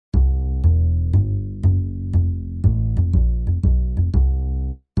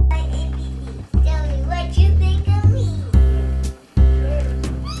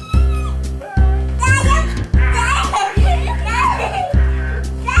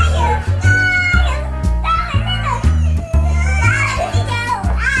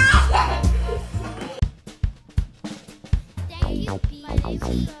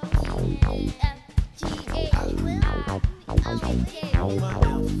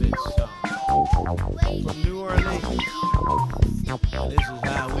Memphis song. From New Orleans. This is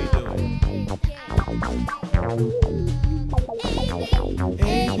how we do it.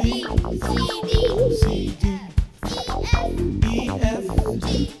 A, B, C, D, E, F,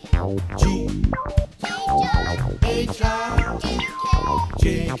 G, H, I, J,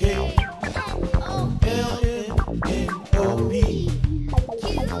 K, L, M, N, O, P,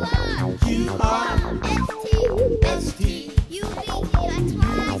 Q, R, S, T, U,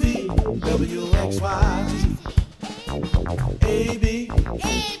 V, W, X, Y, Z, A, B,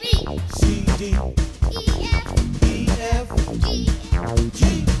 C, D, E, F, G,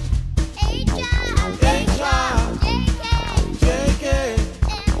 H, I, J, K,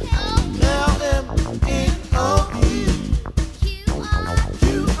 L, M, N, O, P,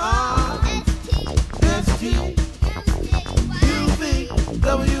 Q, R, S, T, U, V,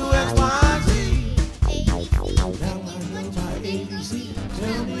 W, X, Y, Z. Now I know my ABC.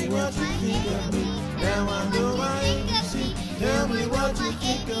 Tell me what you think of me. Now I know my ABC. Tell me what you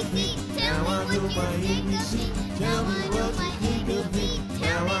think of me. Now I know my ABC. Tell me what you think of me.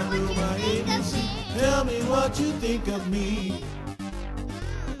 Now I know my ABC. Tell me what you think of me.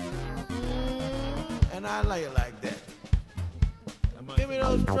 And I like it like that. Give me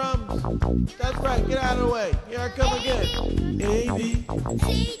those drums. That's right. Get out of the way. Here I come again. A, B,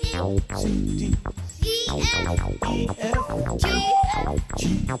 C, D, E, F, G,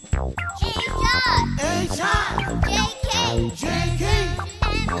 H, I, J, K,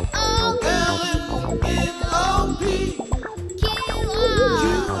 L, M, N, O, P, Q,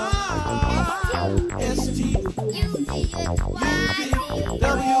 R, S, T, U, V,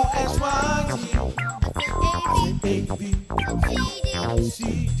 W, X, Y, Z, A, B, C,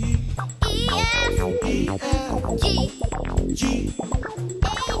 D, E, F, G,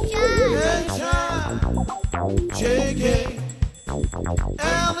 H, I, J, K, L,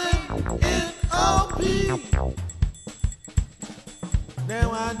 M, N, O, P. Now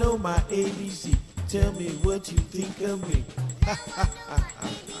I know my ABC. Tell me what you think of me.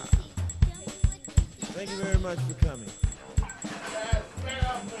 Thank you very much for coming.